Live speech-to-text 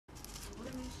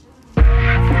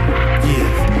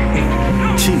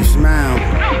Smile.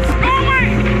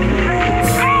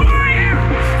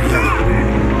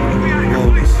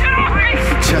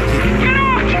 Check it.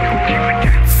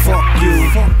 Fuck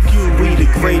you, we the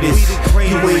greatest.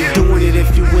 You ain't doing it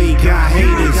if you ain't got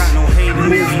haters.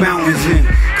 Move mountains and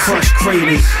crush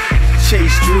craters.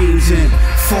 Chase dreams and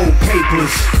fold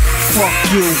papers. Fuck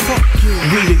you,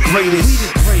 we the greatest.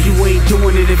 You ain't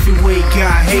doing it if you ain't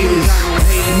got haters.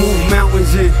 Move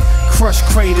mountains and crush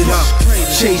craters.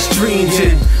 Chase dreams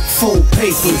and fold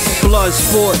papers. Blood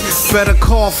sport, better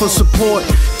call for support.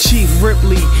 Chief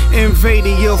Ripley,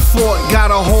 invading your fort.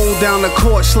 Gotta hold down the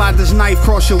court, slide this knife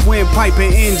cross your windpipe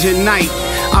and end your night.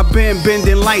 I've been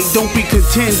bending light, don't be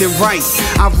contending right.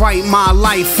 I write my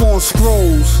life on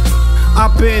scrolls.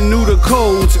 I've been new to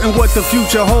codes and what the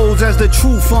future holds as the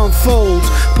truth unfolds.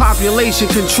 Population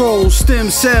control, stem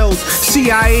cells,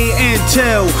 CIA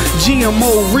intel,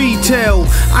 GMO retail,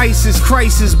 ISIS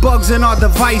crisis, bugs in our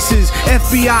devices,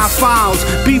 FBI files,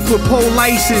 beef with pole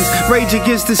license, rage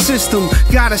against the system.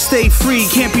 Gotta stay free,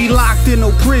 can't be locked in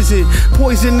no prison.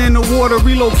 Poison in the water,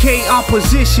 relocate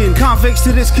opposition. Convicts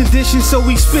to this condition, so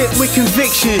we spit with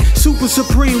conviction. Super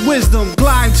supreme wisdom,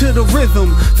 glide to the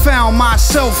rhythm. Found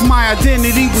myself, my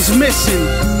identity was missing.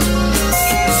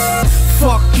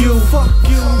 Fuck you,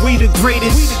 we the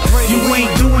greatest. You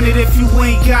ain't doing it if you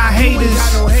ain't got haters.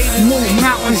 Move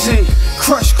mountains and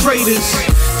crush craters.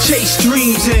 Chase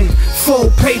dreams and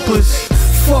fold papers.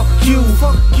 Fuck you,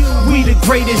 we the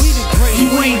greatest.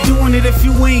 You ain't doing it if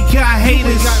you ain't got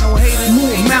haters.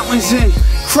 Move mountains and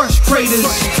crush craters.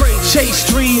 Chase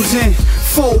dreams and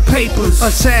fold papers.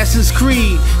 Assassin's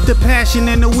Creed, the passion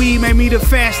and the weed made me the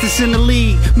fastest in the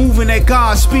league. Moving at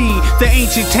God's speed, the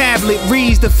ancient tablet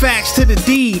reads the facts to the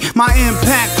deed. My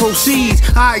impact proceeds,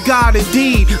 I got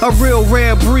indeed a real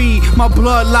rare breed. My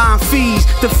bloodline feeds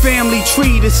the family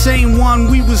tree, the same one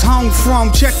we was hung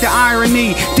from. Check the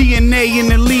irony, DNA in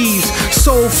the leaves,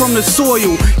 soul from the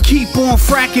soil. Keep on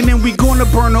fracking and we gonna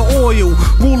burn the oil.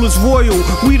 Rulers royal,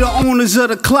 we the owners of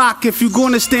the clock. If you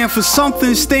gonna stand for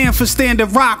something, stand for standing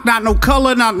rock. Not no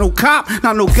color, not no cop,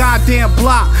 not no goddamn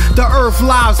block. The earth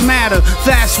lives matter,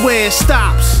 that's where it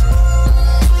stops.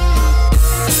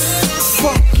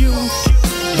 Fuck you,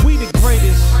 we the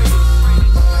greatest.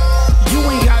 You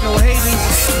ain't got no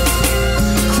haters.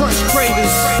 Crush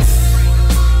craters,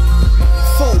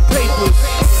 fold papers.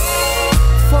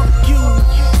 Fuck you,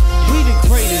 we the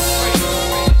greatest.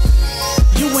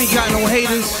 You ain't got no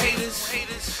haters.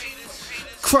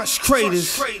 Crush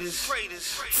craters,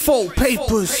 fold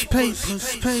papers.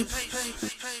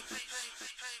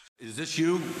 Is this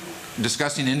you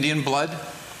discussing Indian blood?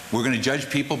 We're going to judge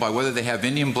people by whether they have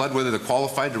Indian blood, whether they're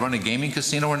qualified to run a gaming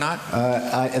casino or not?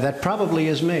 That probably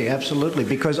is me, absolutely.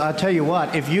 Because I'll tell you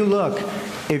what, if you look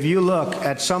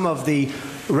at some of the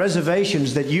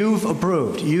reservations that you've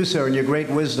approved, you, sir, in your great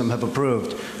wisdom have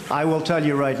approved, I will tell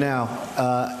you right now,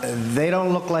 they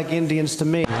don't look like Indians to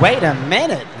me. Wait a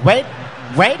minute. Wait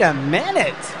a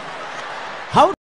minute. Hold